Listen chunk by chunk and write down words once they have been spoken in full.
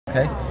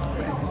Okay?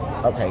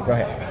 Okay, go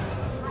ahead.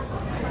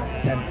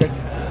 And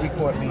just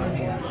record me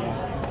and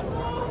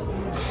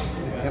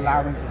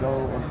allow me to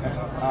go and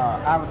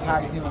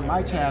advertise him on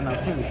my channel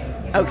too.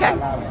 So okay. A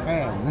lot of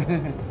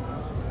fans.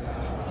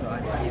 So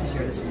I need to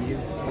share this with you.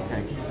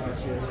 Okay. I'll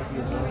share this with you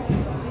as well.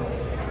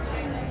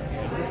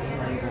 This part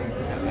I'm going to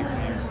put that back in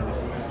here so we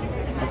can.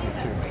 Okay,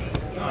 sure.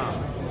 You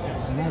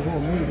might as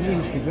well move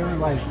these because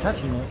everybody's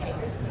touching it.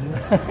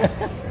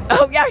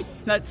 Oh, yeah.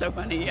 That's so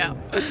funny, yeah.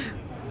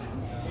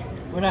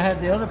 When I had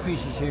the other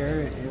pieces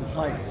here, it was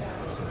like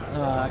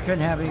I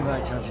couldn't have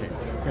anybody touch it.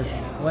 Because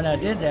when I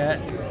did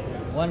that,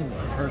 one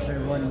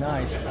person wasn't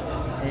nice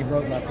and he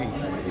broke my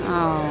piece.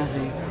 Oh.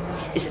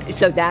 See?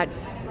 So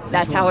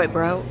that's how it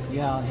broke?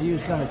 Yeah, he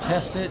was going to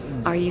test it.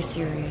 And, Are you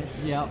serious?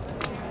 yep.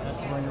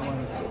 That's when it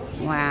went.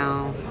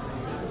 Wow.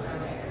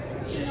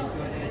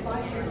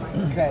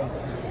 Okay.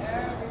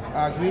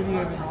 Good evening,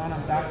 everyone.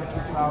 I'm Dr.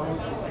 Cryto.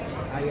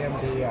 I am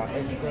the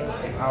expert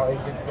in our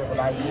ancient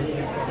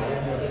civilization from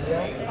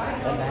India,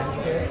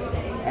 Atlantis,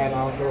 and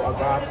also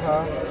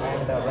Agartha,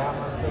 and the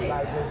Raman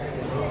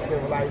civilization, the New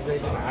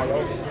civilization, the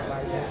Iota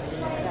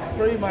civilization.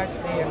 Pretty much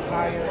the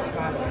entire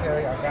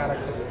planetary or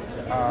galactic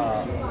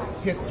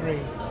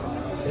history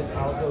is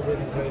also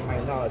really great my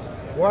knowledge.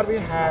 What we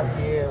have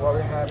here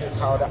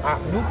called the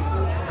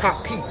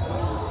Anunnaki.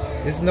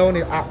 It's known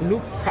as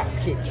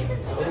Anunnaki.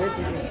 It is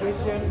the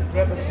Christian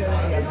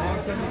representing the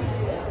Atlantean,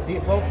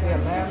 both the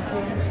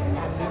Atlantean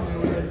and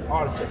Lemurian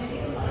origin.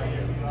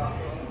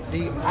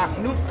 The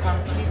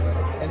Anunnaki,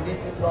 and this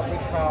is what we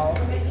call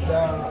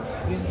the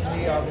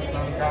engineer of the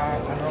sun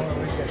god. I'm going to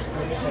read the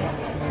description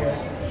here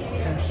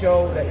to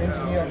show the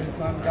engineer of the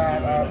sun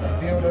god, the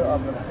builder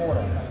of the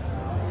portal.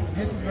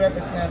 This is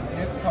represent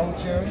this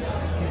culture.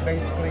 Is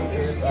basically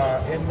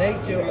in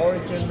nature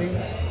originally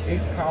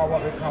is called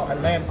what we call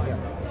Atlantean.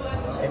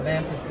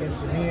 Atlantis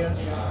engineer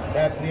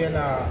that then the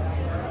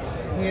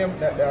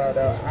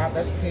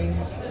Atlas King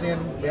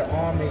sent their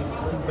army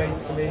to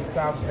basically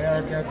South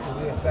America to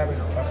reestablish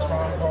a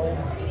stronghold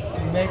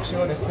to make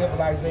sure the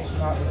civilization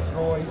not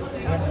destroyed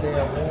when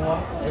their war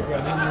and their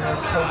lunar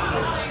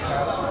culture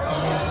has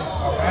commenced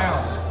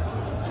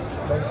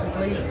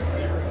basically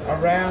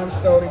around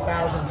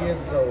 30,000 years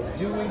ago.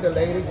 During the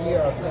later year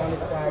of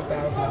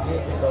 25,000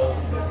 years ago,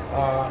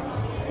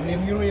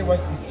 Lemuria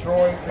was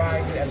destroyed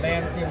by the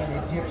Atlantean and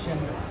Egyptian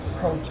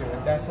culture.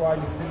 And that's why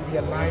you see the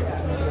alliance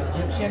between the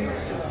Egyptian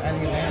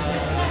and the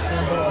Atlantean in the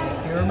symbol of the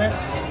pyramid,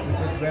 which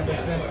is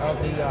reminiscent of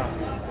the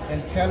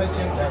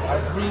intelligent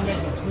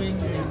agreement between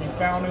the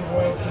founding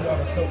royalty of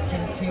the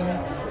 13th king.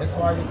 That's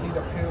why you see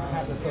the pyramid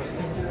has the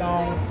 13th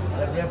stone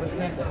that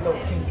represent the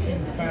 13th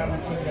king, the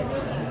founding king that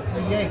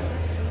create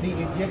the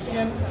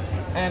Egyptian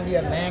and the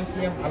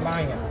Atlantean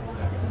alliance.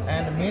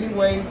 And in many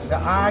ways, the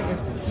eye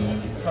is the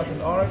key, because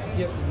in order to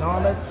get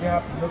knowledge, you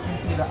have to look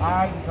into the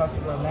eye because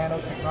of the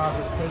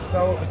nanotechnology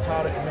crystal. We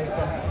call it made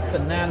from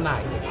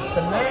nanite.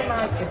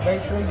 Nanite is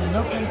basically you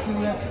look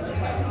into it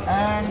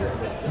and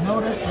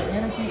notice the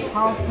energy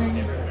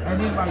pulsing, and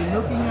then by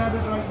looking at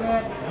it like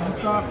that,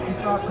 it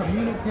start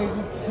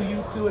communicating to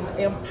you to an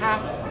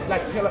empath,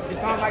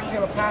 it's not like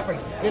telepathic,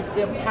 it's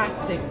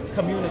empathic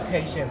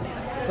communication.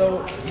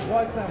 So,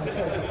 for example,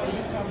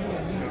 you come here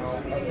and you,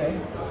 okay?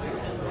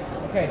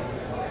 Okay,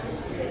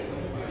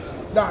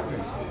 doctor,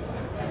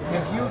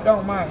 if you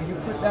don't mind, you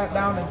put that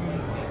down and you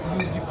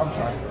I'm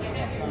sorry.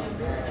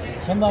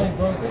 Somebody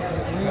broke it,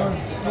 but we are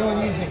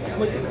still using it.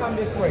 Would you come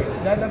this way?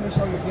 Let me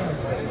show you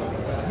demonstrate.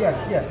 Yes.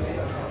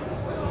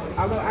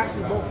 I will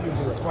actually both of you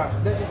do it. Right,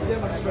 let's just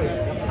demonstrate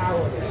the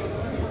power of this.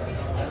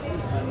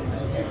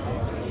 Okay,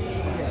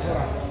 hold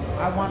on. I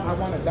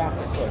want a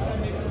doctor first.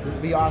 This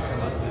would be awesome.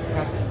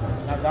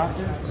 Now,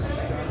 doctor,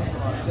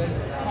 then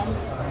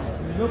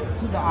look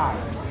to the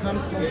eyes. Come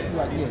close to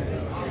like this.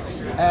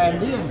 And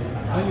then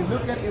when you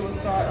look at it, it will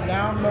start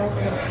download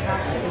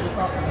impact. It will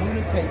start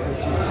communicate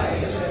with you.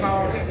 This is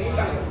called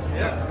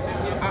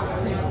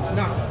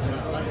now.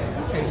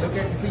 Okay, look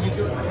at you see you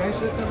feel the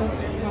pressure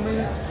coming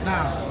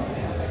now.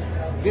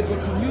 It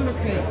will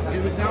communicate,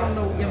 it will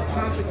download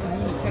empathic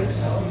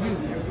communication to you.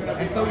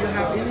 And so you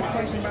have any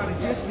question about the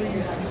history,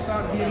 you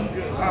start getting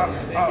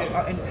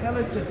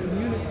intelligent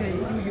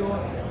communicating through your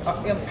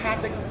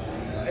empathic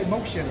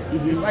emotion.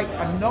 It's like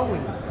a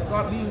knowing.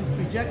 Start being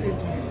projected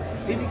to you.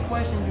 Any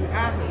question you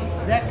ask it,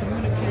 that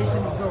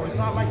communication will go. It's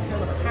not like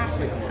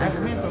telepathic. That's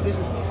mental. This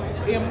is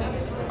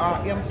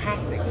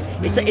empathic.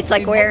 It's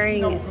like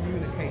wearing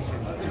communication.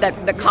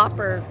 the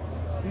copper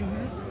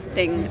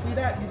thing. So you see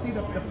that? You see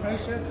the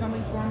pressure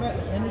coming from it,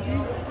 the energy?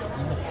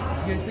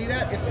 You see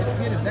that? It's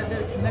getting let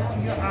it connect to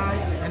your eye,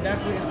 and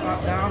that's where it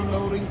start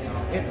downloading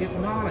it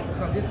knowledge,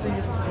 because this thing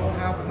is a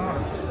storehouse of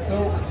knowledge.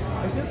 So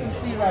as you can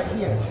see right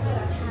here,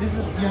 this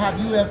is you have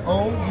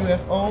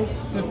UFO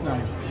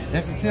system.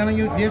 That's telling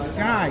you this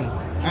guy,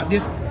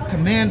 this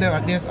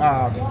commander, this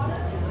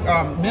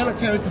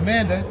military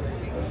commander,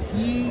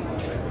 he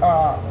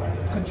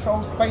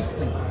controls space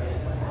fleet.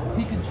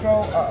 He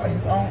controls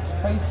his own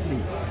space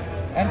fleet.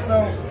 And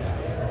so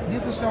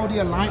this is show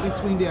the alignment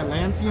between the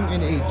Atlantean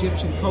and the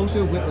Egyptian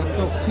culture with the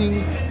 13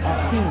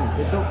 king.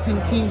 The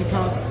 13 king,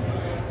 because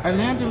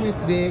Atlantean is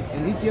big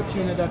and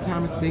Egyptian at that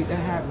time is big. They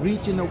have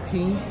regional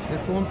king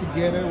that form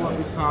together what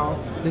we call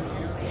the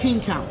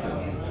King Council.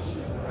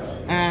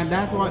 And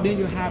that's why then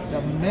you have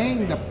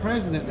the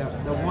president,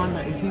 the one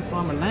that he's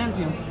from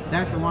Atlantean,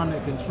 that's the one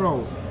that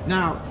controls.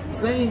 Now,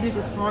 saying this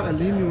is part of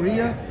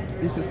Lemuria,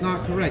 this is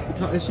not correct,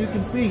 because as you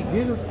can see,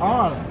 this is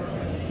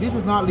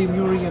not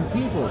Lemurian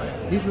people.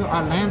 These are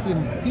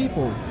Atlantean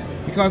people.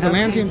 Because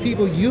Atlantean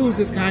people use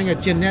this kind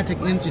of genetic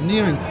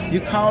engineering.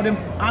 You call them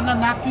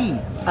Anunnaki.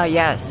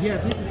 Yes.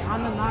 Yes, this is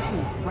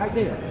Anunnaki right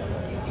there.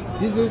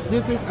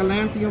 This is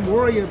Atlantean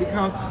warrior,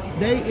 because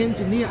they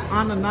engineer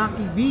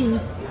Anunnaki being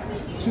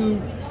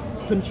to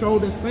control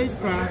the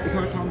spacecraft,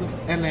 because it comes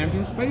the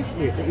Atlantean space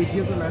fleet, the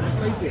Egyptian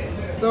Atlantean space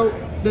fleet. So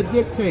the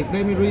dictate,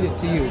 let me read it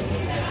to you.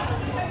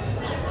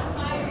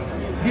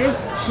 This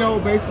show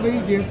basically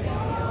this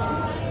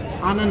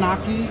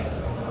Anunnaki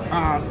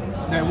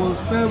that was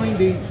serving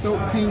the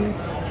 13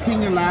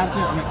 King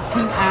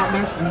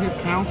Atlas and his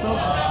council.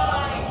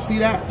 See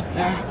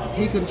that?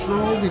 He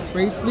controlled his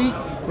space fleet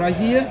right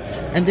here,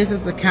 and this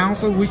is the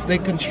council which they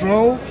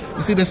control.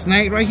 You see the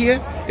snake right here?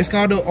 It's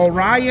called the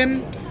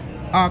Orion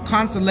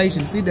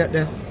constellation. See that?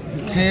 That's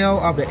the tail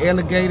of the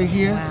alligator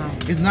here. Wow.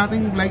 It's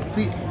nothing like,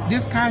 see,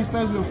 this kind of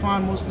stuff you'll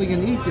find mostly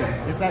in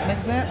Egypt. Does that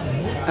make sense?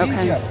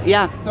 Okay. Egypt.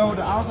 Yeah. So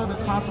also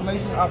the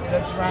constellation of the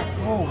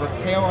Draco,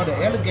 the tail of the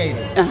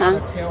alligator,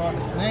 the tail of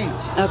the snake.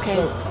 Okay.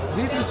 So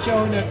this is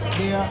showing that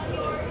they're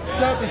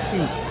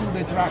substitute to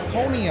the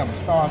Draconium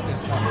star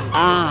system.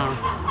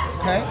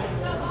 Okay?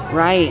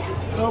 Right.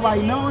 So by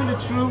knowing the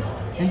truth,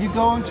 and you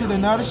go into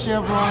another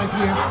chevron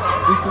here,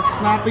 it's a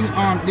clapping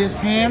on this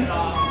hand.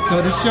 So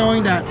it's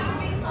showing that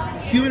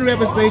human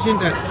representation,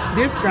 that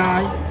this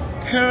guy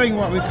carrying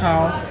what we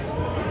call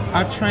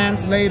a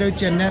translator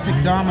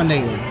genetic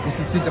dominator. This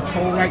is the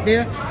pole right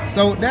there.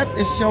 So that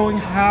is showing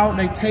how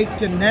they take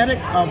genetic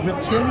of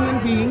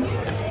reptilian being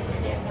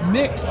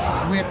mixed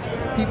with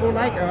people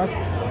like us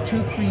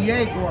to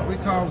create what we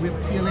call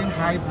reptilian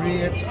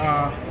hybrid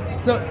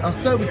a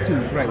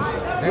servitude race.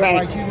 That's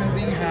why human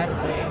being has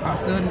a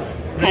certain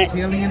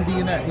reptilian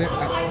DNA with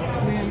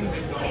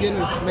skin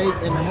with flake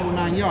and the whole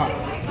 9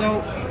 yards.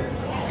 So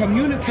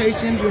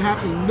communication, you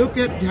have to look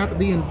at, you have to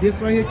be in this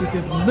right here,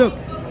 just look,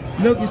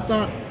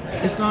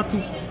 it start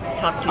to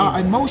talk to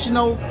you.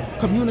 Emotional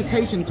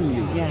communication to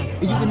you. Yeah.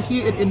 You can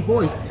hear it in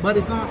voice, but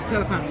it's not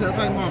telepathic.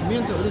 Telepathic more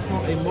mental, it's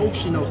more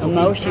emotional. So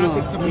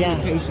Emotional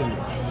communication.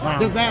 Yeah. Wow.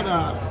 Does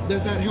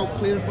that help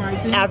clarify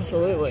things?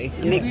 Absolutely.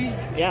 You see?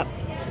 Yep.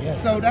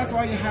 Yes. So that's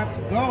why you have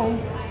to go.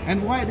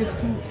 And why this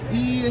 2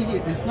 ear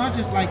here? It's not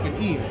just like an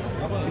ear.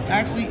 It's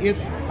actually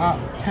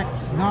a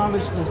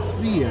technological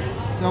sphere.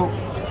 So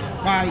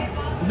by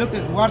look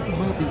at what's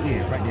above the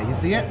ear right there. You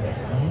see it?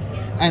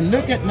 And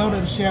look at note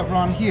of the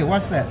chevron here.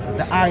 What's that?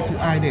 The eye to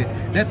eye there.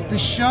 That to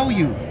show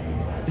you.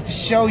 It's to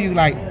show you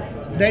like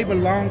they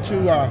belong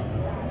to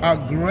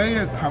a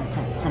greater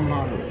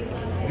conglomerate.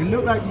 It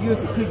look like to you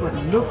as a creature, but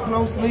look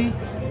closely,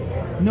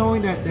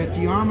 knowing that the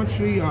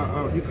geometry you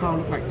call it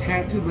look like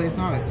tattoo, but it's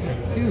not a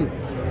tattoo.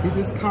 This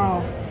is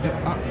called the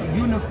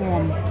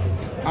uniform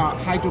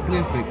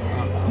hieroglyphic,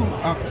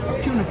 a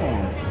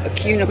cuneiform. A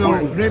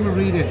cuneiform. So let me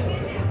read it.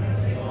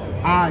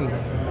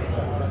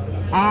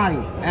 I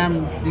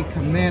am the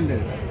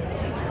commander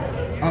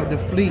of the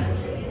fleet,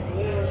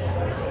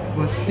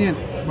 was sent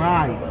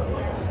by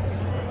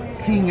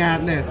King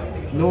Atlas,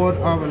 Lord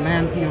of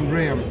Atlantean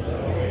realm.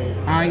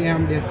 I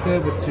am their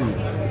servitude.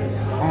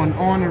 On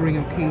honoring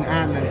of King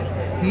Atlas,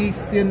 he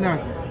sent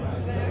us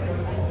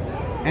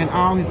and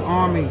all his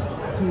army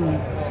to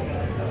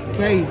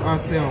save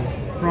ourselves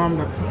from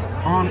the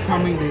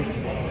oncoming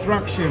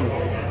destruction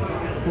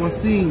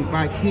foreseen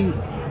by King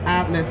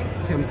Atlas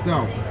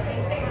himself.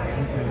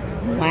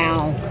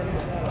 Wow.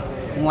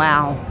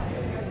 Wow.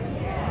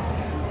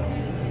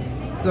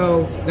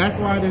 So that's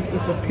why this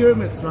is the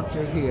pyramid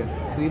structure here.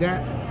 See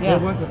that? Yeah. There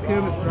was a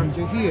pyramid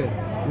structure here,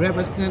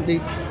 represent the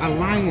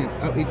alliance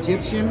of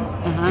Egyptian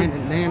and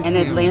Atlantean. And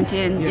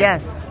Atlantean,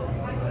 yes.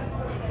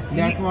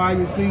 That's why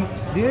you see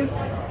this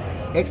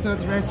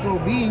extraterrestrial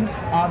being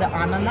are the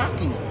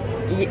Anunnaki.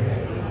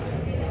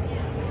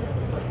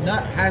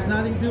 That has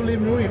nothing to do with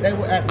Lemuria. They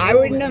were at I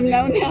wouldn't have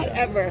known that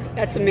ever.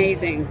 That's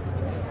amazing.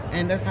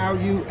 And that's how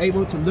you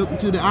able to look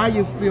into the eye.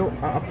 You feel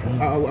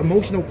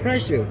emotional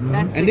pressure,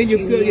 That's and then you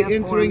feel you're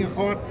entering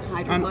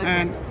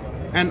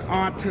an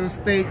altered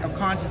state of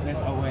consciousness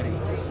already.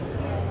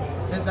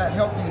 Does that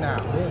help you now?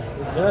 Yes,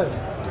 it does.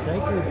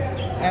 Thank you.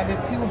 And these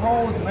 2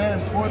 holes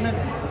very important.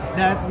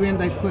 That's when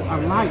they put a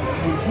light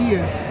through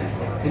here,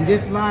 in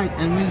this light,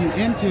 and when you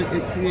enter,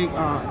 it creates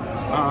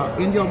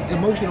in your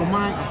emotional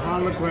mind a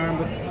hologram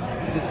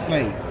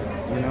display.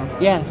 You know.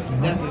 Yes.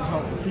 That will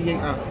help to create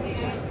a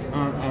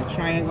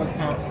triangle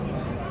called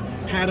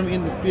pattern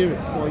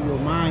interference for your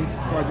mind,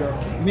 for your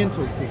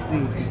mental to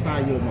see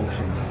beside your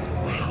emotion.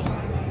 Wow.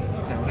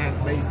 So that's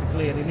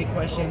basically it. Any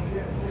question?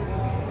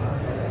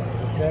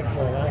 It's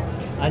excellent.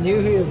 I knew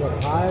he was a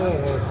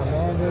pilot or a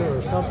commander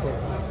or something,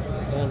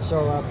 and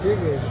so I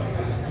figured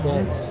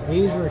that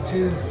these were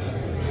two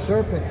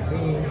serpent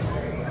beings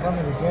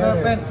coming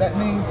together. Serpent, that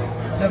means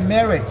the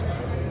marriage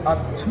of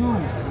two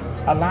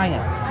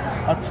alliance,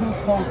 of two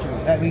culture.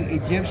 That means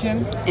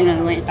Egyptian In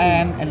Atlantic.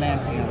 and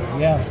Atlantean.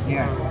 Yes.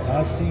 Yes.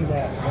 I see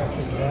that. That's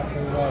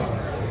exactly right.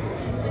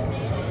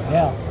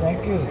 Yeah,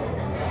 thank you.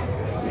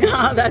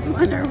 Oh, that's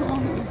wonderful.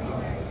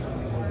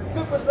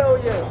 Super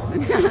soldier,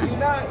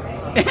 unite.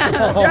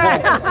 That's right. All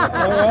right.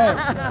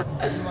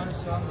 Do you want to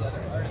show them the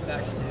other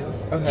artifacts too?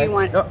 Okay. Do you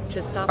want Oh,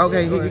 to stop?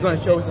 okay, this, you're or- going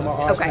to show us some more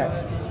art. Okay. The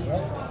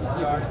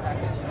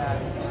artifact that you have.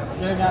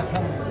 They're not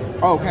coming.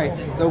 Okay,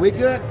 so we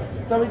good?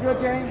 So we good,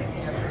 James?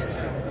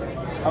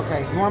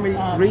 Okay, you want me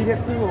to read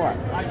it too or what?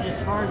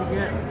 It's hard to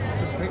get the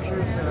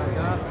pictures that I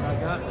got. I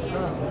got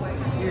some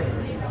here.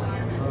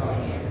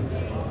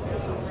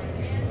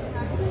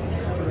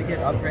 Can we get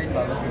upgrades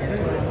by looking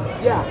into it?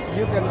 Yeah,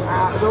 you can,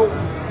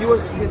 he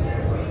was his,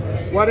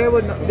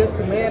 whatever this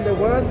commander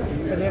was, you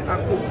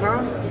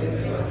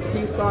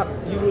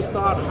will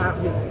start have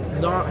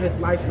his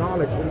life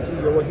knowledge into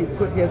your, he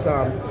put his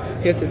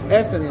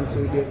essence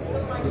into this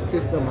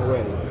system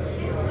already.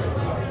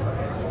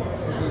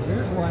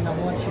 Here's one I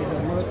want you to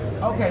look.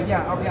 Okay,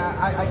 yeah, okay,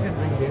 I can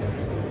read this.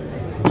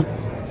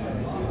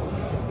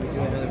 We do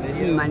another Do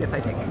video. you mind if I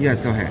take? Yes,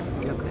 go ahead.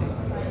 Okay.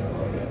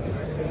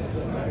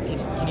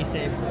 Can you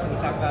say, can we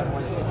talk about it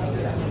more than 15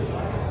 seconds?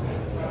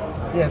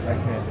 Yes, I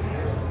can.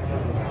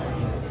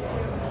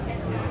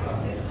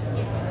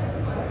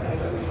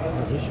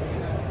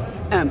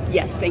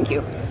 Yes, thank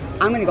you.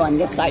 I'm going to go on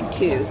this side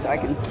too, so I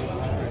can.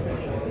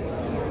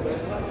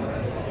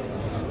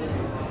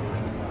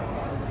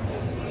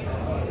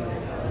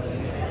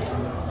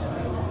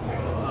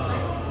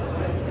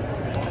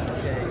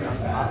 Okay,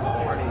 I'm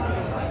already.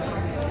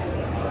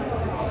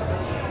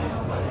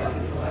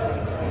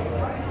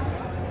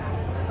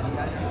 You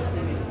guys can just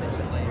send me the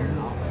picture later.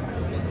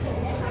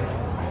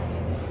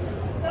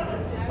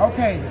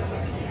 Okay,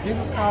 this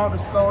is called the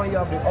story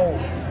of the old.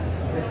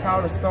 It's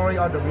called the story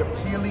of the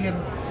reptilian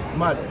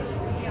mother.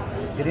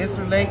 It is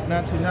related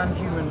to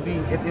non-human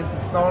being. It is the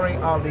story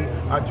of the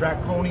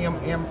Draconian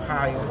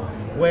Empire,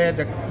 where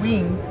the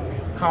queen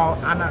called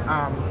the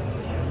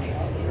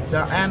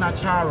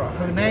Anachara.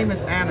 Her name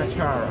is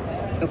Anachara.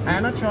 Okay.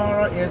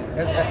 Anachara is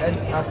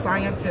a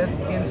scientist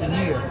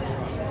engineer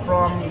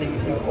from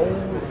the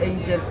old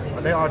ancient.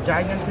 They are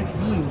gigantic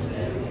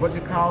beings, what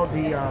you call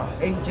the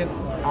ancient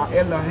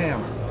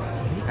Elohim,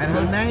 and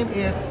her name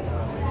is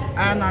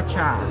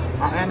Anachara.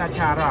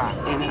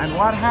 And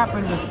what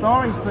happened? The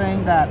story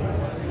saying that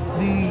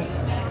the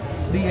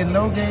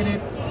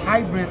elongated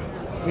hybrid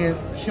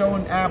is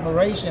showing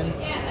aberration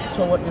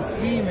toward this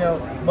female,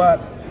 but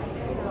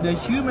the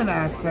human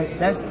aspect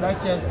that's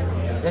just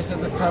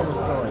a cover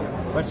story.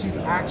 But she's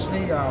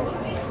actually a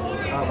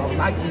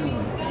light being,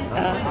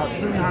 a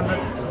 300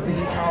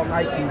 feet tall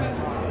light being.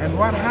 And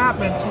what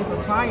happened? She's a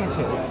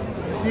scientist.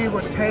 She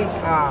would take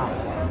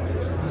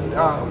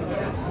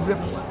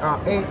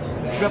 8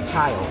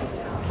 reptiles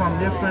from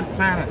different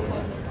planets,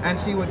 and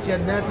she would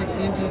genetic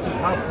engineer to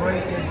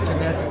upgrade their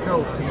genetic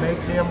code to make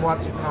them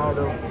what you call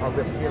a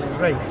reptilian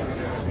race.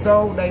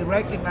 So they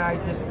recognize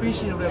the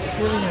species of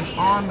reptilians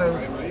under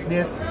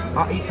this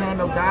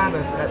eternal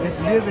goddess that is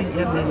living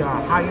in the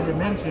higher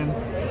dimension,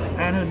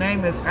 and her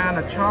name is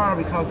Anachara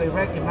because they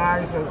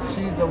recognize that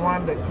she's the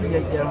one that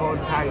created their whole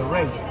entire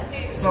race.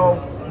 So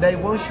they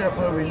worship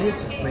her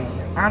religiously.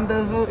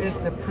 Under her is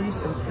the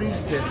priest and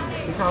priestess,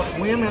 because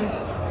women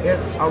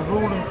is a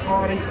ruling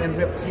party in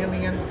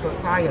reptilian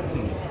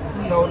society.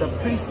 So the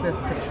priestess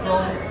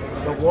control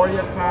the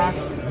warrior class,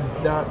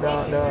 the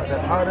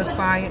other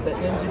science, the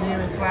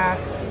engineering class,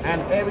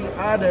 and every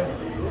other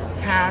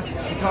caste,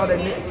 because the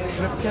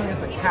reptilian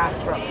is a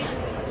caste structure.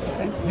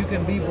 Okay. You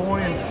can be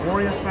born in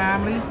warrior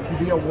family, you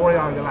be a warrior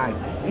all your life.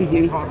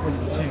 It's hard for you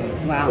to change.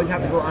 Wow. But you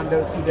have to go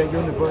under to the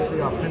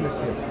university or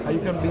apprenticeship. Or you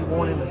can be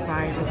born in the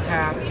scientist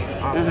caste,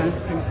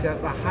 priest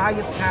caste. The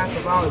highest caste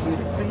of all would be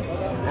the priest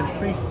and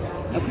priest.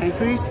 Okay.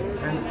 Priest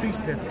and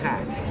priestess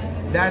caste.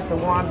 That's the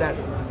one that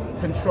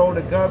control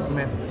the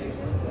government,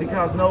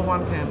 because no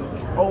one can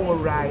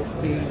override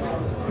the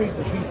priest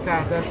and priest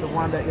caste. That's the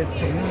one that is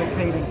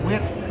communicating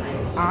with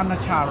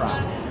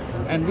Anachara.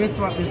 And this is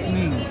what this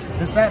means.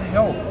 Does that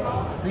help?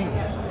 See,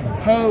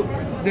 how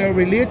the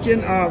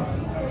religion of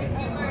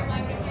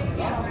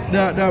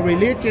the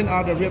religion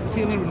of the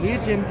reptilian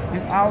religion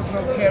is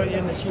also carried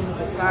in the human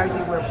society,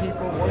 where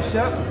people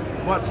worship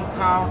what you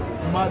call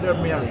Mother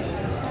Mary.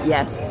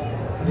 Yes.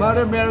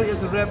 Mother Mary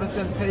is a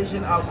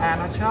representation of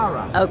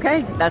Anachara.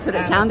 Okay, that's what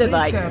it sounded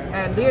like.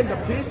 And then the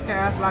priest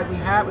caste, like we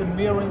have in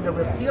mirroring the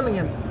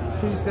reptilian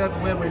priest caste,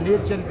 where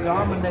religion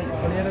dominates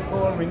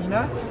political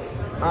arena,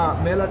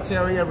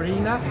 military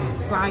arena,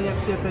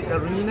 scientific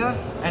arena,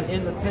 and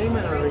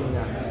entertainment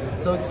arena.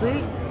 So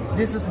see,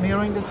 this is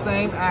mirroring the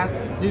same as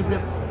the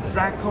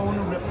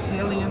Draconian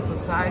reptilian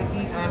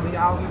society, and we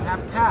also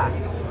have caste.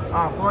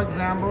 For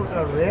example,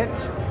 the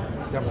rich,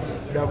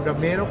 the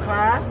middle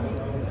class,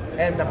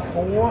 and the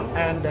poor,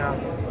 and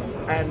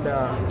and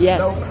Yes.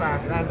 low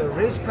class. And the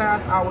rich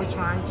class always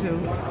trying to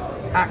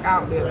act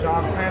out their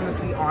dark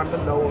fantasy on the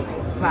lower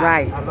class,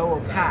 Right. or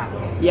lower caste.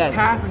 Yes.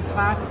 Caste and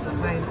class is the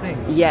same thing.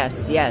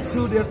 Yes, yes.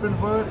 Two different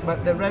words,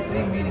 but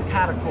directly meaning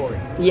category.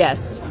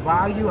 Yes.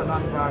 Value or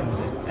non-value.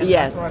 And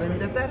Yes. that's what I mean.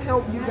 Does that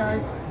help you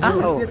guys?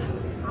 Oh, Is it-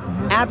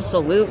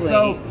 absolutely.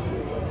 So,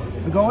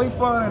 going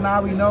further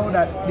now, we know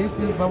that this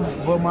is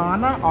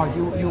Vimana or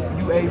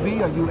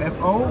UAV or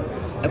UFO.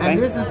 Okay.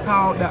 And this is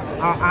called the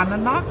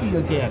Anunnaki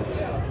again.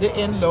 The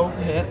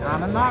elongated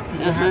Anunnaki.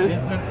 They have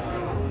different,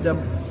 the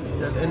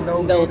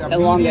elongated The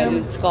elongated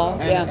medium skull,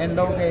 and yeah.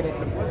 elongated.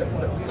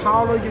 The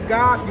taller you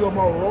got, you're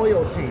more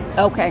royalty.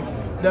 Okay.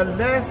 The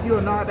less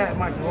you're not that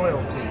much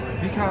royalty.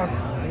 Because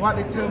what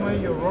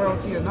determines your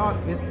royalty or not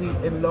is the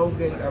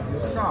elongate of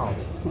your skull.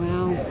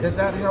 Wow. Does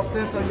that help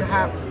sense? So you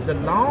have the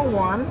long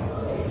one,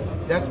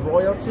 that's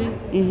royalty,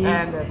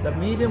 and the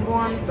medium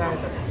one,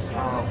 that's a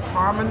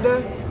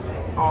commander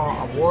or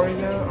a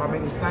warrior or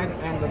maybe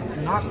scientist, and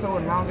the not so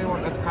elongated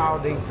one, that's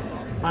called the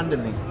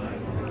underling,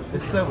 the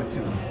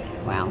servitude.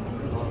 Wow.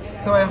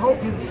 So I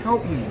hope this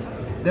help you.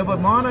 The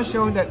Vimana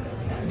showing that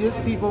these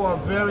people are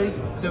very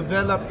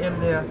developed in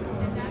their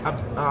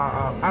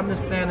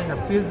understanding of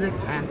physics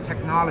and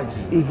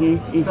technology.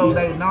 So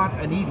they're not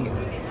an idiot.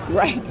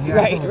 Right, Yeah.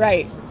 right,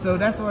 right. So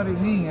that's what it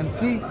means. And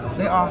see,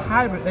 they are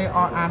hybrid. They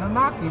are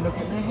Anunnaki. Look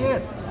at their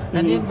head.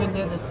 And then when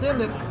they're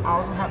descendant,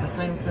 also have the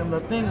same similar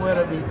thing,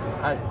 whether it be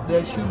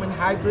their human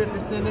hybrid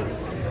descendant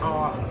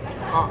or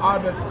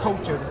other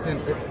culture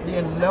descendant. The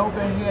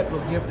elongated head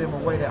will give them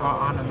away. They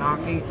are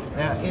Anunnaki.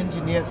 They are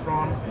engineered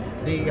from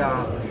the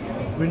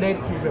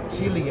related to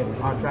reptilian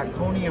or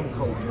draconian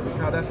culture,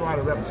 because that's why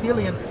the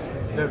reptilian,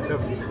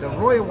 the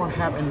royal one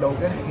have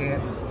elongated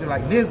head. They're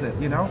like lizard,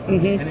 you know,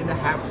 and then they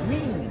have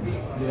wings.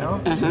 You know,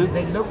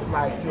 they look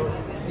like your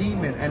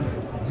demon, and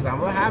some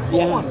will have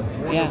horn.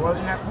 Yeah. The royals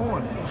have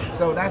horn.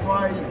 So that's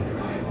why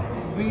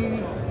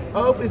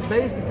Earth is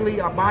basically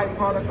a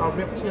byproduct of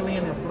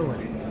reptilian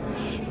influence.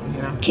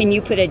 You know? Can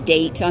you put a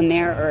date on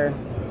there, or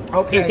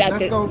Okay, is that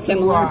let's go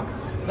similar? to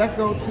let's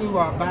go to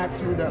back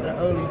to the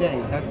early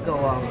days. Let's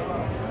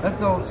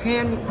go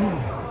 10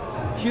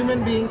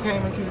 human being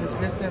came into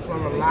existence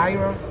from a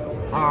Lyra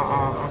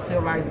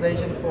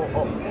civilization for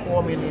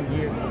 4 million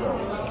years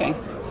ago. Okay.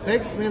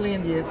 10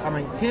 million years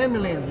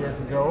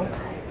ago,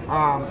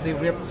 the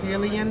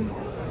reptilian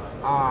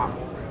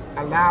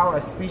allow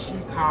a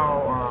species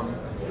called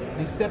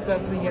the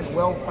Cetacea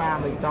whale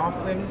family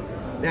dolphin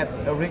that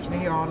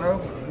originated on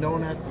Earth,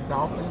 known as the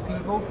dolphin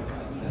people.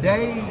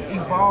 They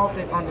evolved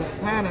it on this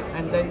planet,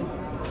 and they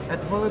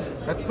at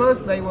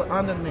first they were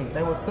underneath,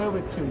 they were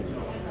servitude.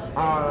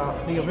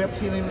 The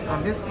reptilian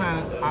on this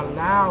planet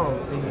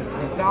allowed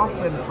the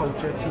dolphin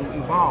culture to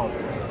evolve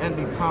and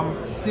become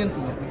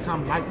sentient,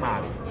 become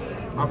like-body,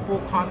 a full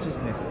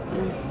consciousness.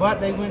 But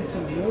they went to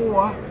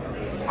war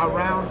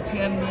around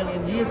 10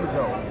 million years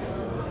ago,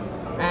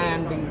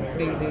 and the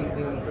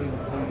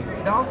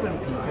dolphin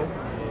people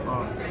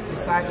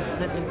decided to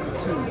split into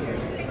two.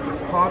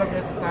 Part of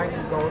their society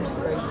would go into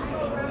space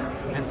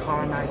and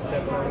colonize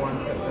Sector 1,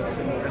 Sector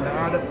 2, and the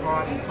other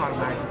part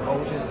colonize the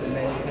ocean to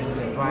maintain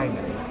the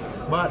environment.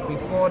 But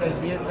before they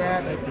did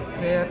that, they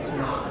prepared to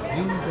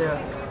use their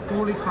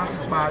fully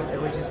conscious body,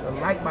 which is a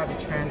light body,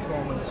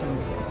 transform into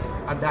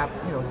adapt,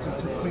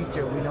 to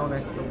creature we know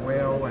as the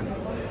whale and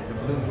the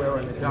blue whale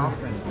and the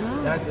dolphin.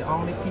 That's the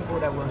only people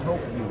that will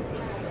help you.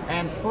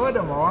 And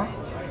furthermore,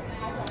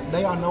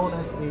 they are known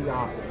as the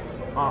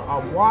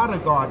water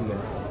guardian.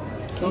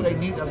 So they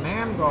need a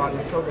land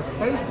guardian. So the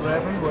space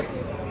brethren would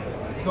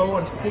go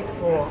and seek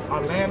for a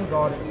land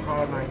guardian to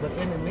colonize. But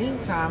in the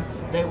meantime,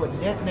 they would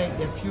detonate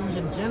their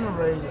fusion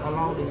generators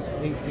along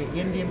the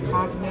Indian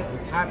continent,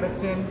 the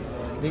Tibetan,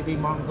 the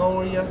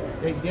Mongolia.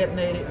 They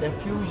detonated their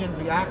fusion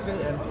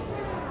reactor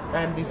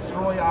and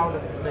destroy all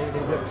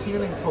the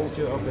reptilian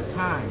culture of the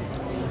time.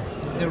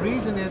 The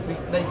reason is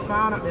they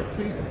found out that the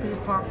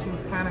priest talked to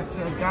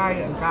planetary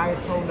Gaia, and Gaia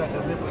told that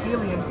the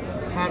reptilian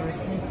had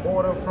received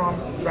order from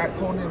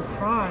Draconian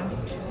Prime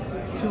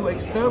to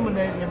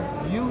exterminate him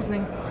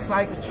using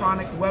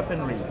psychotronic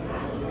weaponry.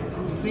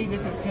 You see,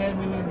 this is 10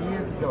 million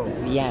years ago.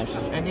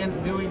 Yes. And then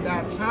during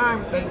that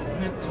time, they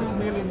went 2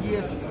 million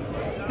years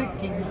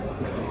seeking,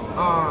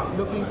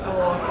 looking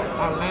for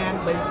a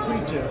land-based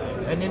creature.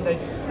 And then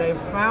they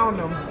found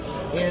them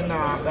in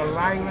the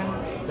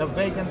Lyran, the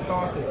Vegan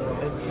star system.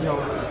 And,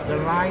 the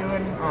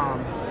Lyran,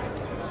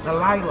 the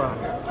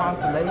Lyra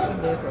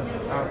constellation. There's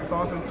a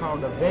star system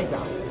called the Vega,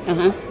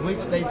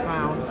 which they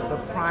found the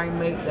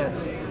primate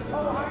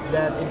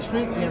that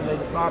intrigued them. They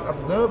start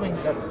observing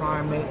that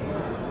primate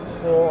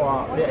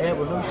for their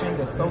evolution,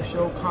 their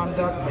social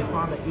conduct. They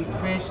found they eat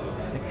fish,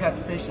 they catch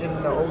fish in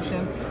the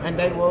ocean, and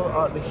they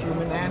were the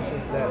human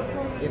ancestors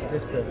that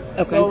existed.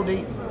 Okay. So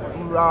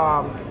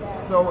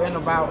so in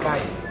about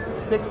like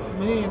 6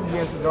 million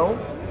years ago,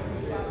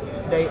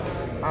 they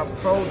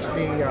approached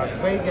the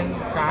Vegan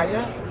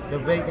Gaia, the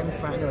Vegan,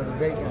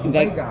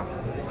 Vega.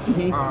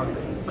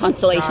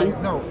 Constellation?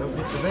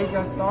 The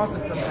Vega star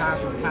system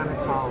has a planet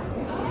called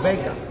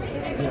Vega,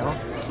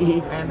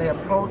 and they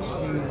approach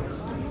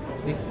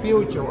the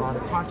spiritual or the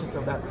conscious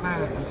of that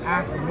planet and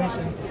ask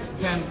permission,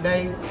 can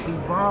they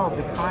evolve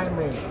the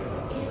primate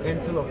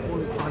into a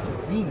fully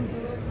conscious being?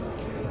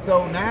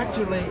 So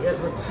naturally, it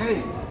would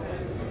take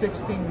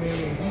 16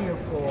 million years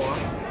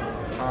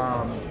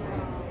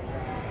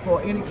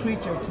for any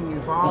creature to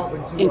evolve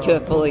into a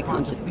fully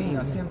conscious being,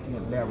 a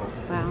sentient level.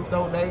 Wow.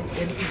 So they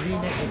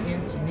intervene and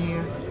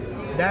engineer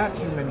that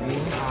human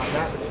being,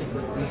 that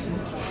particular species,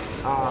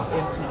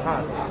 into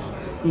us,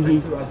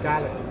 into a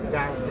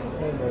galactic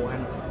homo,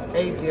 and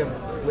aid them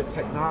with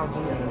technology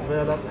and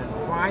develop. And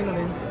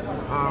finally,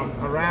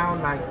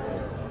 around like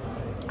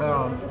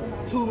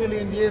 2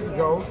 million years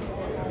ago,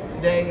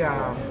 they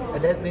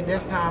at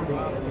this time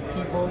the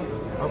people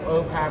of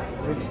Earth have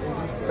reached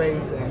into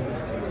space and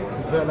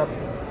developed,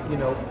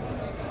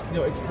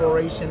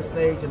 exploration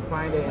stage, and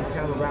finally they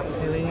encounter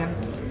reptilian,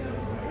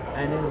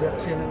 and then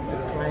reptilian to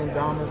claim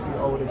dominancy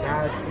over the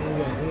galaxy,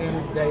 and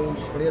then they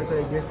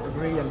politically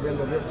disagree, and when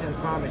the reptilian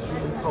found a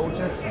human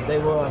culture, they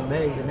were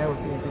amazed. They never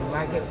seen anything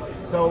like it.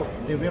 So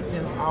the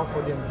reptilian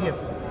offered them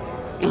gifts.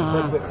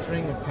 But with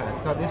string attack,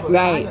 because this was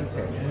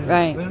scientists.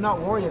 Right. We're not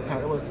warrior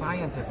kind, it was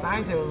scientists.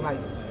 Scientists was like,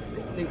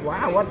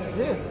 wow, what is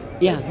this?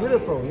 Yeah. It's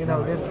beautiful,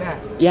 this,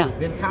 that. Yeah.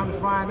 Then come to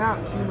find out,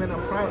 human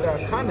are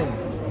cunning.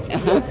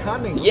 They're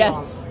cunning.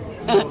 Yes.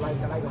 Like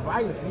a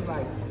virus.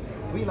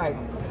 We like,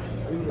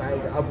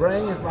 our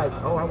brain is like,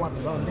 oh, I want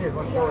to learn this,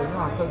 what's going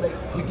on? So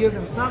you give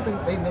them something,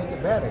 they make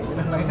it better,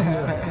 like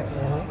that.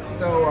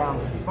 So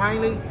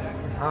finally,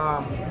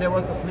 there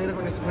was a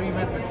political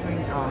disagreement between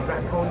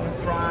Draconian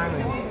Prime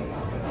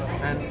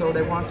and so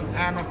they want to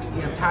annex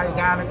the entire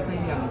galaxy,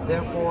 and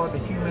therefore the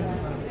human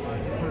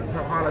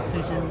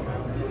politicians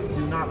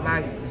do not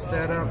like the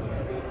setup.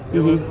 It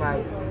was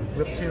like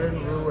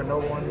reptilian rule and no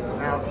one's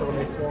out, so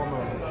they form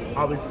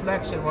a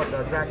reflection of what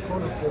the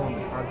Draconian form,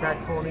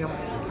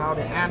 Draconium called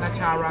the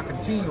Anachara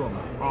Continuum,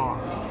 or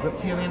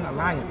Reptilian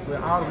Alliance,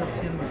 where all the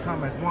reptilians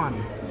become as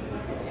one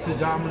to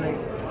dominate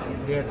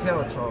their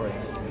territory.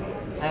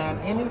 And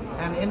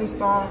any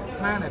star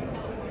planet,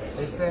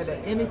 they said that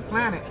any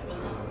planet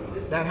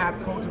that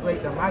have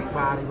cultivated the light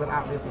body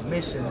without their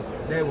permission,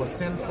 they will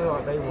censor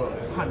or they will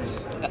punish.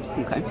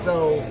 Okay.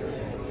 So,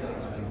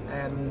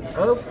 and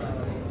Earth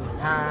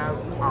have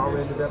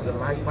already developed the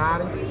light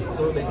body,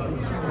 so they see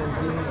human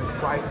beings as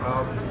quite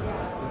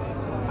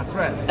a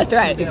threat. A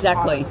threat,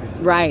 exactly. Policy.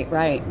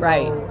 Right.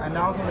 So, and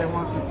also they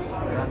want to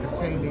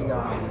contain the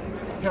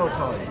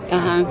territory of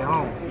their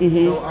own.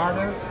 So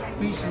other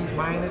species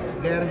binding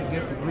together who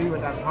disagree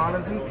with that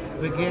policy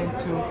begin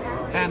to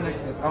annex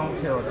their own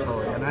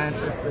territory. And our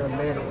ancestor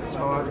led the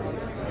charge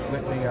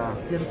with the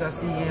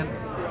Cintasian,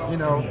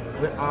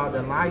 with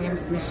the lion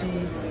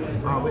species,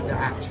 with the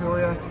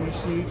Acturia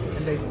species,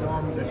 and they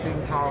formed a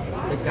thing called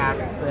the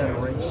Galactic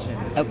Federation.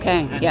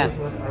 Okay, and this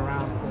was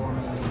around 4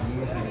 million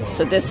years ago.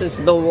 So this is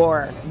the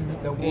war.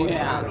 The war.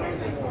 Yeah.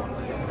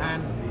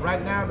 And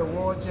right now the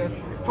war just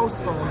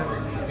postponed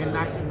in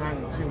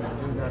 1992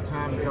 during that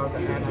time because the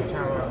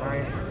Anachara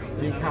Alliance,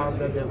 because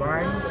the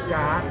divine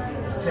God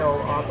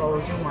tell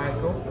Archangel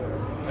Michael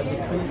a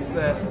decree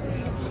said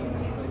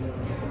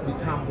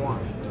become one.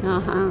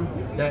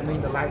 That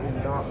means the light and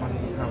the dark must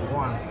become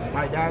one.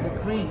 By that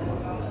decree,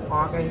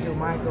 Archangel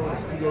Michael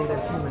created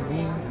a human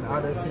being and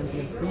other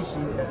sentient species,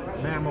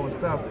 mammal and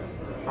stuff,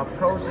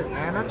 approached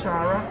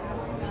Anachara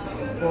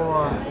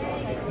for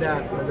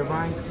that the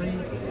divine decree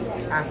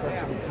asked us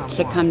to become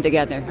one. Come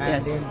together, and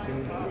yes. Then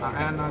the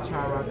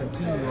Anachara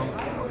Continuum,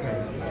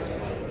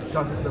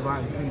 because it's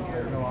divine decree, so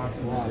there's no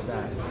argument with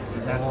that.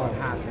 And that's what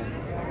happened.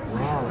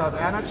 Because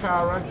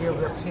Anachara gives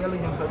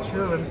reptilian and her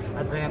children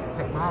advanced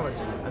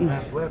technology,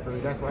 advanced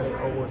weaponry. That's why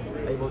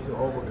they're able to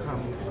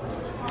overcome,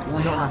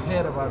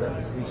 ahead of other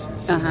species.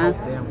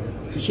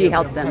 She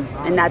helped them.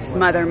 And that's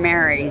Mother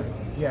Mary.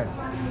 Yes.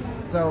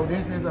 So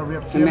this is a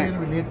reptilian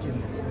religion,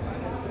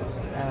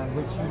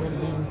 which human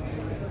being,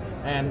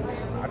 and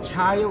a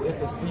child is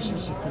the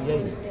species she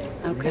created.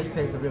 In this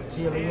case, the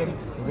reptilian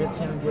gives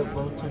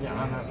birth to the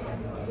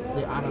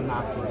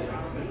Anunnaki.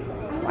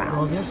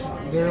 Well,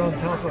 they're on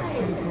top of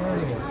 2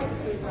 pyramids.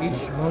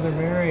 Each Mother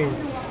Mary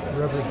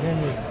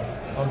represented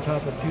on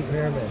top of 2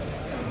 pyramids.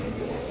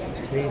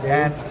 See,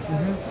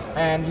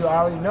 and you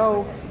already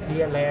know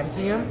the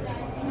Atlantean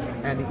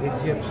and the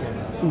Egyptian.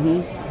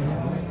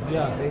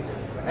 Yeah. See?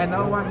 And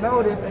no one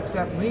knows this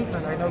except me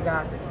because I know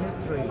Galactic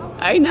history.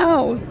 I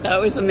know.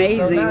 That was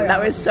amazing. So that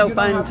was so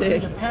fun to.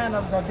 The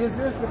panel, this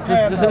is the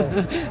panel.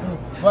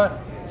 But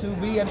to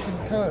be and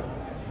concur,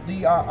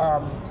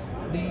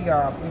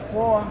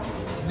 before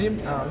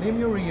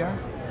Lemuria,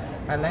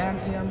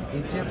 Atlantean,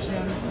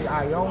 Egyptian, the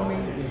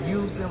Ionian, the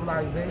Yu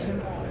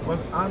civilization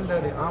was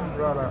under the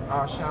umbrella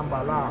of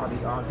Shambhala, the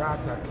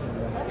Argata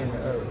kingdom in the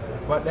earth.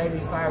 But they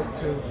decided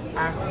to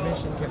ask the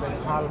mission, can they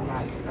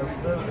colonize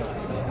Earth's surface?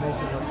 The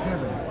mission was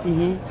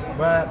given.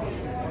 But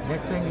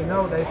next thing you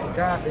know, they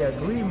forgot the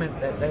agreement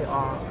that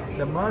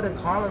the mother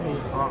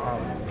colonies are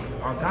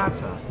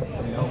Argata.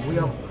 We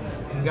are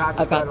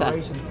Gata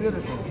Federation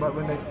citizens. But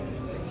when they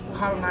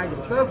colonize the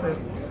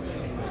surface,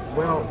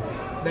 well,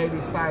 they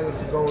decided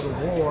to go to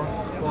war,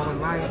 form an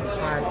alliance to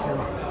try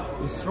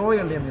to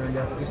destroy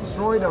Lemuria,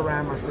 destroy the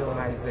Rama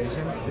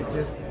civilization, which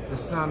is the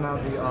son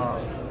of the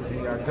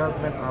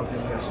government of the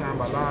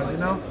Shambhala, you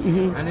know?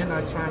 And then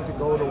they're trying to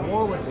go to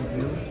war with the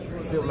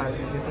youth,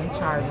 civilizations in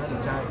China,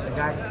 the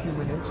guy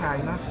Cuban in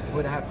China,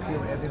 would have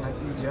Cuban, everything like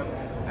Egypt.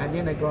 And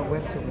then they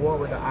went to war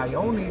with the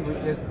Ioni,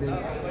 which is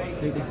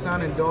the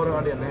son and daughter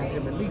of the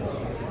Atlantean elite,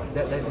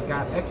 that they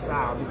got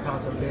exiled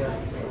because of their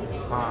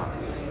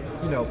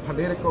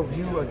political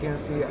view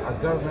against the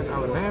government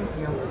of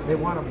Atlantean. They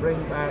want to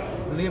bring back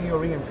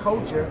Lemurian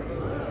culture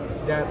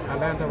that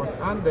Atlanta was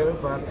under,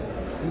 but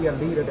the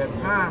elite at that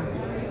time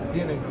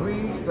didn't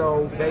agree,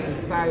 so they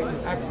decided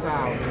to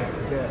exile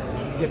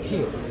the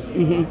kid.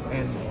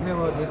 And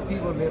remember, these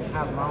people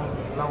have long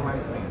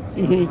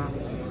lifespan.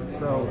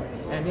 So,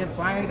 and then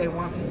finally they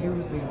want to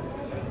use the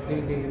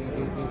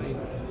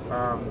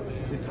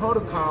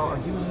protocol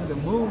of using the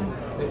moon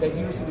that they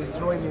used to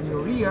destroy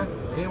Lemuria.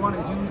 They want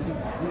to use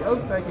the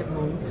Earth-sacred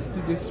moon to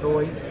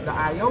destroy the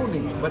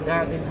Ioni, but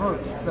that didn't work.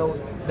 So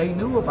they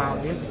knew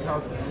about this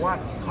because what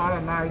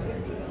colonized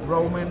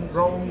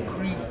Rome,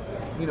 Crete,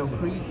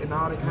 Crete and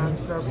all that kind of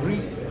stuff.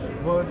 Greece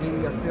were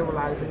the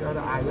civilizing of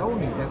the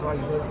Ioni. That's why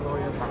you heard the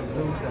story about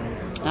Zeus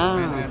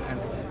and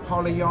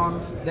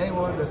Polyon. They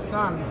were the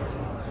son,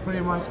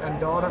 pretty much, and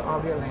daughter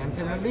of the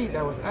Atlantean elite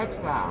that was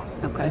exiled.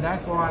 Okay. And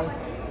that's why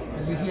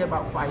you hear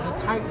about fighting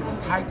Titan. And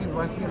Titan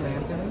was the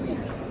Atlantean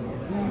elite.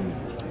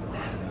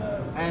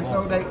 And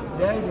so the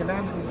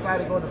Atlanteans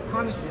decided to go to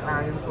punish the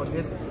Iron for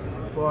this,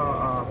 for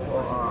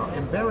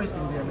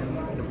embarrassing them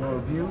in the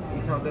world view,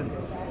 because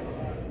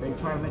they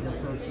try to make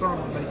themselves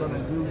strong, so they're going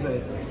to use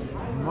a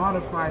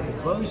modified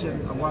version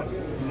of what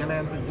the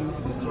Atlanteans used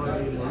to destroy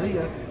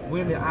Lemuria.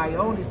 When the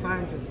Ioni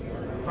scientists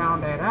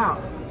found that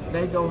out,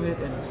 they go ahead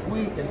and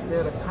tweak,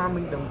 instead of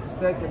coming, the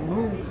second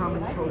moon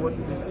coming toward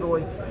to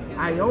destroy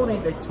Ioni,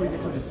 they tweak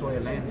it to destroy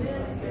Atlantis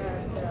instead.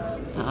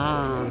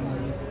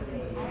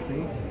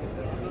 See?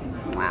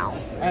 Wow.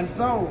 And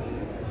so,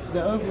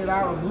 the Earth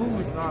without a moon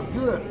is not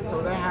good,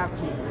 so they have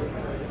to,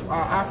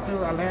 after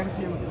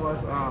Atlantium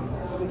was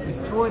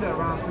destroyed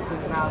around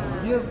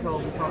 15,000 years ago,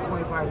 because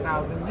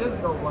 25,000 years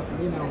ago was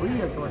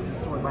Lemuria was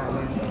destroyed by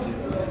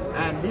Atlantium.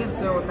 And then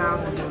several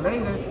thousand years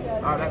later,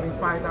 that means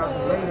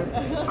 5,000 later,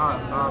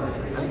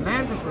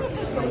 Atlantis was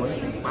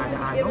destroyed by the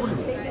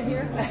Ionians,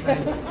 using the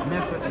same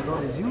method they're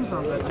going to use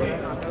on that day,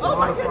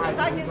 modified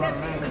to use on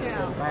Atlantis to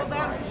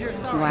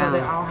backfire. Wow. So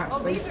they all have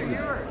space for you.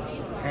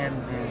 And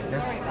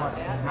that's what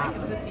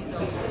happened.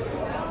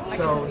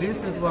 So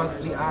this was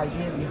the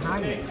idea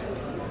behind it.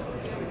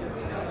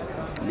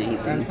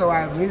 Amazing. And so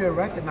I really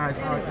recognize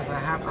her because I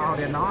have all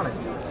their knowledge.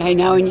 I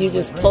know, and you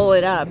just pull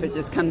it up; it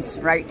just comes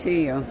right to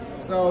you.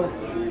 So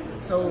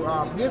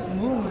this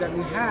moon that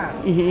we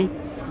have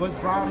was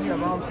brought here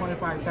around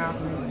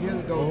 25,000 years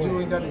ago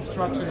during the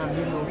destruction of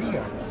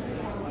Lemuria.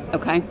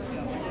 Okay.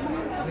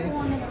 See,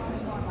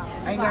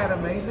 ain't that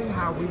amazing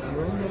how we're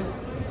doing this?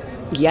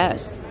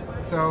 Yes.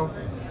 So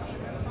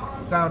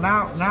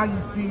now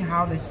you see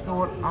how they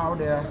stored all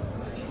their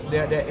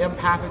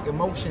empathic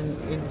emotion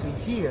into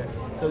here,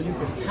 so you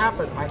can tap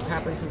it by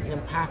tapping to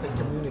empathic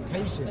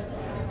communication.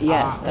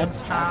 Yes,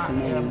 that's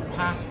fascinating.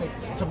 Empathic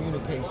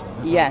communication.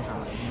 Yes.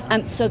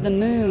 So the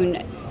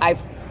moon,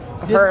 I've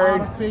This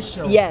heard.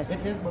 artificial. Yes.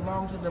 It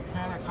belongs to the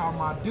planet called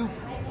Marduk.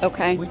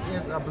 Okay. Which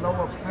is a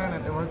blow-up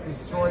planet that was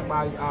destroyed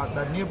by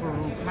the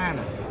Nibiru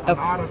planet, an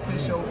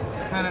artificial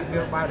planet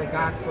built by the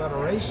God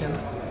Federation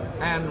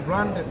and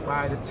run it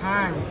by the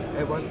time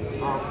it was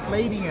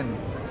Palladian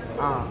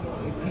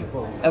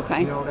people,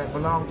 that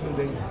belong to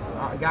the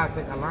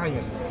Galactic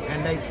Alliance,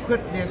 and they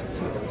put this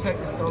to protect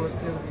the solar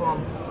system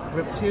from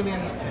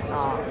reptilian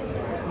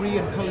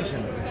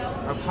re-incursion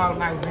of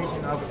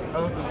colonization of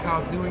Earth,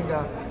 because during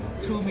the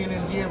 2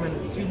 million years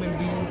when human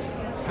beings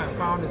had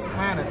found this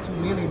planet 2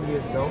 million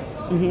years ago,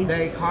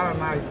 they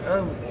colonized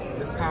Earth.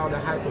 It's called the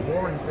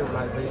Hyperborean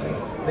civilization.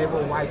 They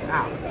were wiped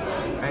out,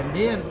 and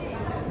then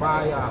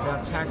by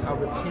the attack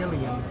of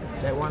reptilian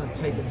that want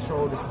to take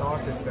control of the star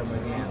system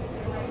again.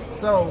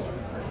 So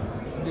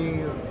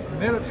the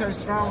military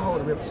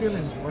stronghold of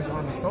reptilian was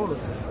on the solar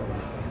system.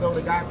 So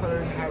the God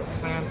Federation had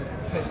planned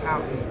to take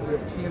out a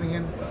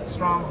reptilian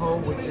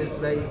stronghold, which is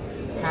they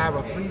have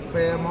a 3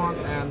 Fairmont,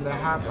 and they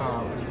have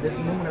this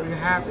moon that we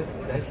have is,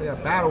 they say, a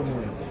battle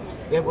moon.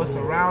 It was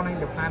surrounding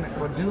the planet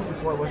Marduk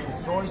before it was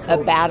destroyed. So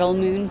a battle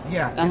moon?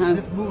 Yeah,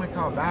 this moon is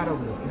called battle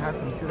moon. You have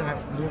computer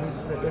have living.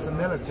 It's a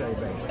military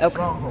base,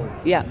 stronghold.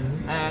 Yeah.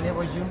 And it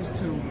was used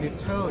to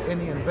deter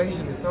any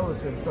invasion of the solar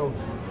system. So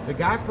the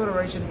God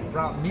Federation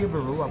brought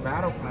Nibiru, a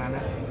battle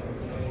planet,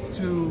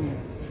 to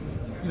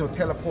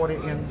teleport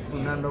it in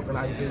through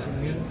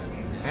non-localization means.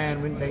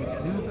 And when they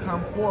do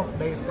come forth,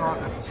 they start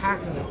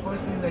attacking. The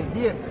first thing they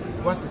did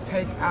was to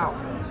take out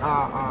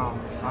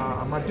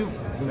Marduk,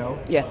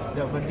 Yes.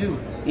 The Marduk.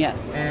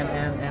 Yes. And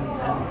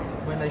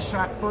when they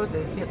shot first,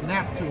 they hit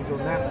Neptune, so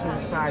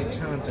Neptune's side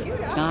turned to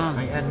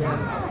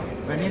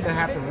and then they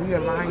have to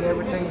realign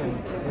everything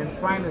and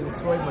finally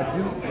destroy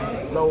Marduk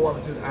and blow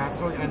up to the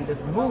asteroid. And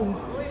this moon,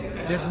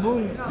 this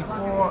moon,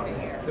 before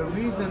the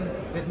reason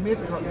it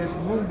missed, because this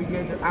moon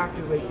began to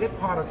activate its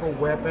particle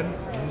weapon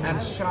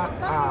and shot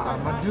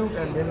Marduk,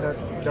 and then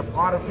the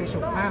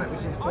artificial planet,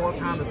 which is 4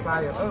 times the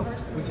size of Earth,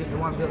 which is the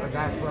one built by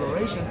Galactic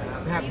Federation,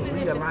 they have to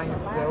realign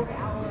themselves,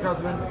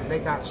 because when they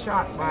got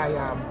shot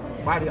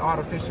by the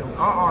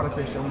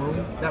artificial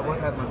moon that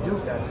was at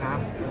Marduk that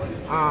time,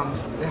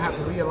 they have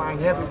to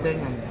realign everything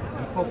and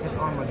focus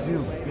on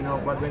Marduk, you know.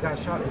 But they got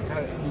shot,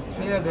 it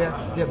tear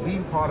their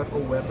beam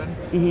particle weapon,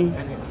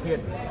 and it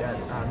hit that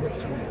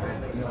Neptune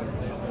planet, you know,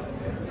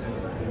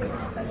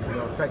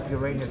 to affect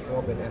Uranus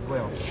orbit as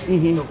well.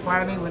 So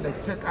finally, when they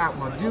took out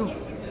Marduk,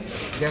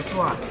 guess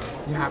what?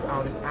 You have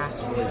all this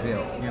asteroid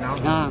belt, you know.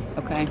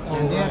 Okay.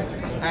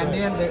 And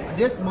then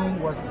this moon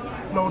was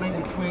floating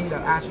between the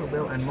asteroid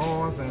belt and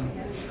Mars, and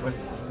was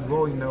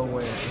going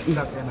nowhere,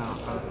 stuck in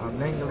a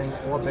dangling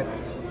orbit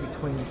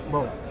between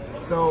both.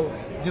 So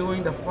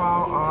during the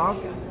fall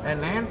of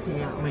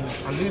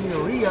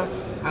Lemuria,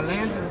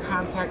 Atlantean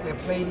contacted their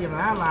Palladian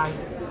ally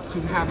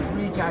to have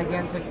 3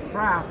 gigantic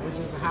craft, which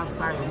is the half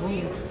side of the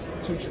moon,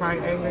 to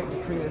triangulate to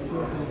create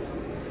fuel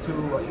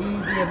to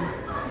ease in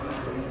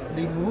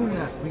the moon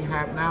that we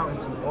have now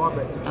into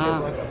orbit to give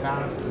us a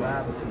balanced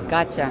gravity.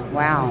 Gotcha.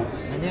 Wow.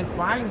 And then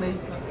finally,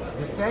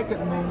 the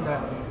second moon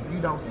that you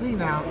don't see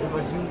now, it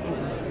was used to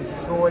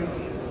destroy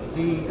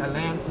the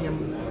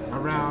Atlantean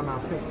around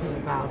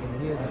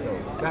 15,000 years ago.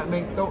 That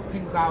means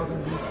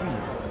 13,000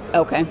 BC.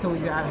 Okay. So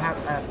you gotta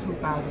have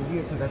 2,000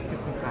 years, so that's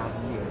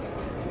 15,000 years.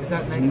 Does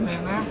that make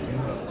sense now?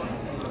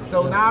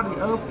 So now the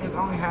Earth is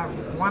only have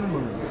 1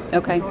 moon.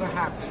 Okay. We sort of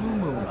have 2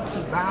 moons to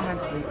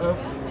balance the Earth,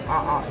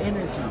 our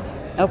energy.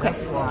 Okay.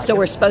 So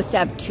we're supposed to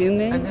have 2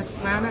 moons? And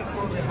this planet's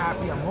supposed to have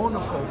a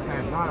monopole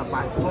planet, not a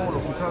bipolar,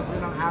 because we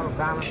don't have a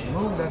balanced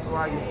moon. That's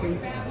why you see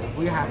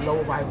we have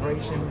low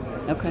vibration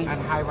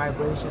and high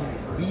vibration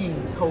being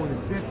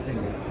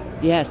coexisting.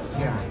 Yes.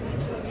 Yeah.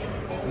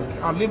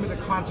 Or limited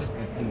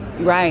consciousness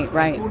being. Right.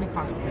 Fully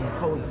conscious being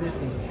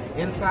coexisting.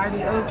 Inside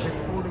the Earth is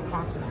fully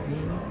conscious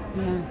being.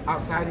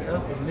 Outside the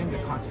Earth is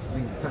limited conscious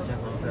being, such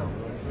as ourselves.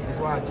 That's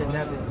why our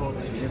genetic code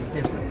is really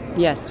different.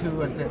 Yes.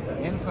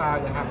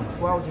 Inside they have a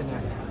 12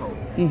 genetic code.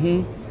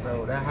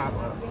 So they have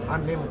an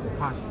unlimited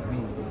conscious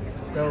being.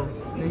 So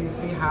do you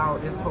see how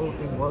this whole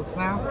thing works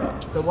now?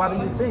 So what do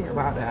you think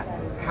about that?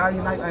 How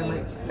you like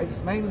I'm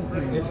explaining to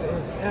you? It's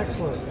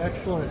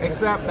excellent.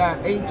 Except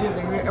that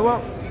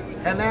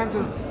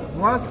Atlanta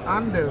was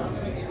under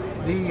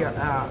the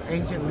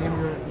ancient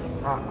Lemur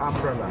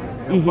umbrella.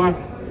 But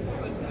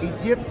the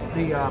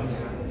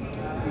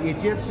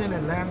Egyptian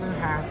Atlanta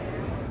has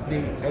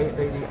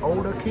the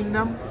older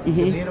kingdom,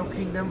 the middle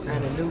kingdom,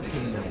 and the new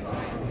kingdom.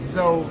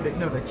 So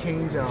the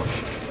change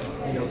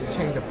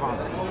of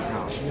policy,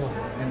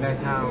 and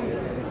that's how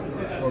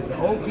it's worked. The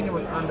old kingdom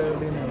was under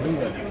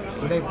Lemuria.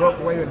 When they broke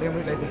away with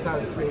Lemuria, they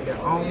decided to create their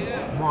own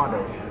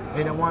model.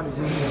 They didn't want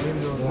to do the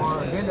Lemuria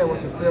model. Then there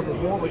was a civil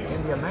war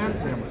within the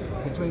Atlantean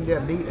between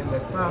their lead and their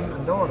son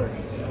and daughter.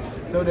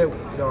 So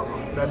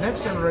the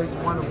next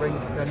generation want to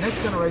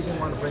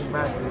bring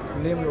back the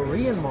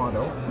Lemurian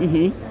model,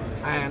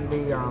 and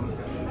the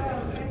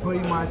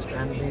pretty much,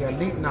 and the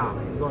elite now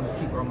we're going to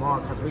keep them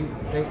on because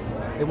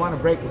they want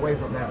to break away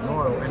from that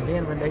model. And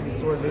then when they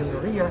destroy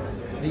Lemuria,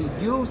 the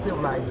Yu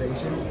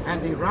civilization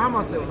and the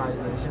Rama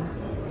civilization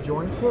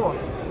join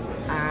forth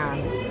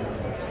and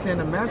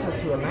send a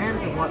message to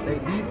Atlanta. What they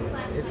did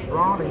is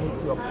wrong. They need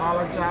to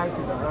apologize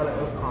to the other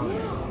Earth colony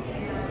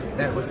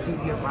that was seen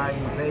here by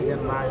the Vega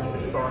and by the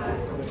star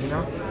system,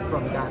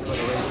 from the God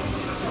Federation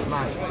of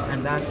life.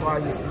 And that's why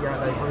you see our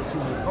diverse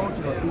human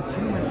culture. Each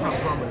human comes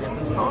from a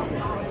different star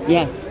system.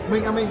 Yes.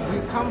 I mean,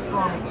 we come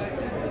from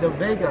the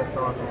Vega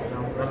star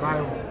system, the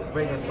live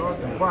Vega star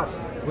system. But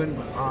when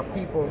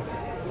people,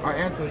 our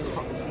ancestors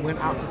went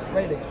out to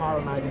space, they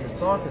colonized the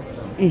star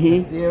system.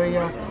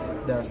 Syria,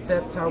 the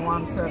Scepter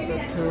 1,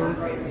 Scepter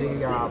 2,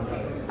 the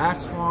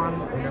Ashwan,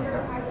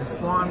 the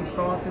Swan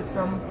star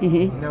system,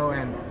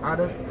 and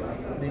others.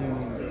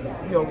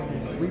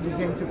 We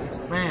begin to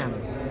expand.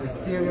 The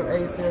Syria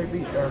A, Syria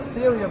B.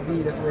 Syria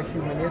B, that's where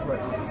human is, but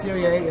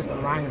Syria A is the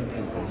lion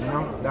people.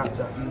 That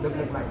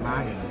look like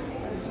lion.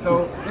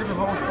 So there's a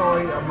whole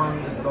story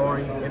among the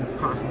story in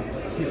cosmic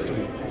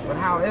history. But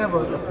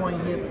however, the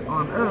point here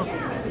on Earth,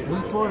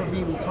 we sort of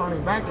be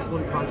returning back to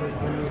fully conscious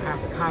when we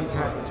have the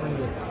contact between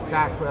the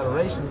God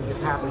Federation, which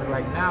is happening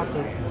right now,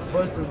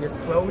 first through this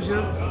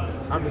closure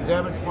of the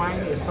government,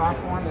 finally a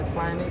soft one, and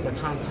finally the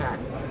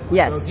contact.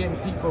 Yes. So getting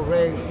people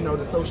ready,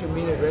 the social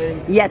media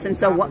ready. Yes, and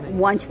so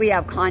once we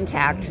have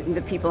contact,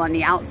 the people on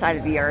the outside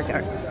of the Earth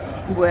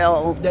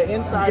will... The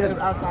inside and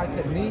outside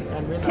can meet,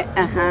 and when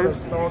the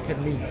store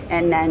can meet.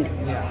 And then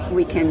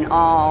we can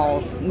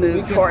all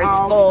move towards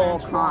full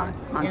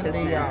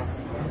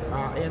consciousness.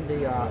 in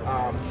the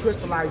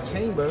crystallized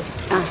chamber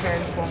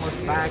transform us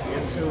back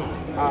into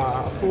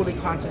a fully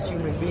conscious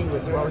human being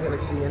with 12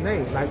 helix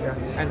DNA,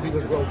 and we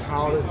will grow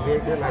taller,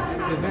 bigger, like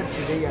we meant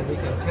to be, and we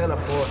can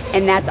teleport.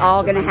 And that's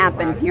all going to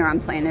happen here on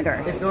planet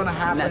Earth. It's going to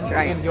happen That's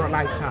right. in your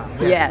lifetime.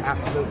 Yes,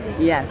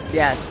 absolutely.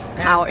 Yes. And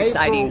How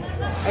exciting!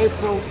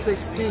 April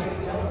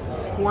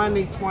 16th,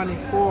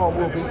 2024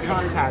 will be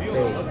contact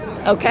day.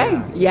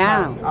 Okay,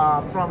 yeah.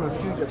 From the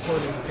future,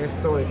 according to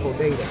historical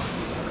data.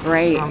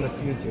 Great. From the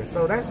future.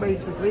 So that's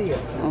basically it.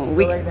 Oh,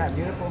 So ain't that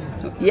beautiful?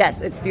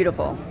 Yes, it's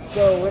beautiful.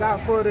 So without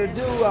further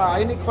ado,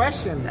 any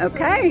questions?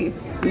 Okay.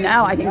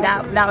 No, I think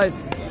that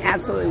was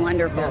absolutely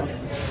wonderful.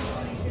 Yes.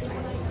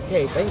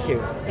 Okay, thank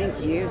you. Thank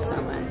you so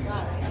much.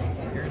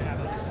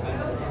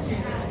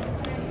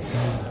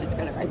 Let's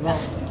go right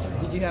back.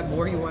 Did you have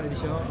more you wanted to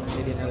show off? Or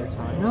maybe another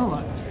time?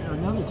 No,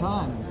 another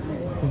time.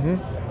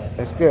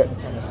 That's good.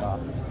 Turn this off.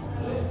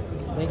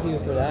 Thank you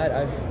for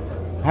that.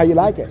 How you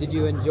like it? Did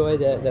you enjoy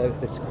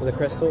the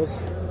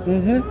crystals?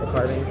 The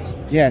carvings?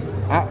 Yes.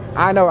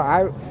 I know.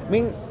 I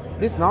mean,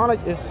 this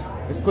knowledge is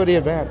pretty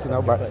advanced, you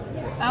know, but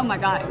Oh my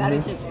God, that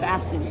is just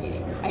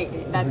fascinating.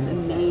 That's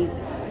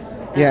amazing.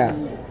 yeah.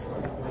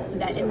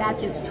 And that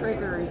just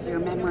triggers your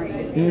memory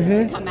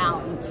to come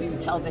out and to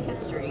tell the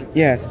history.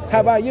 Yes.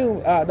 How about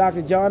you,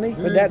 Dr. Johnny?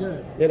 Very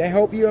good. Did that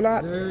help you a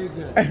lot? Very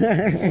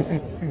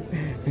good.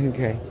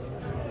 Okay.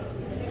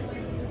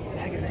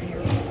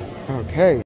 Okay.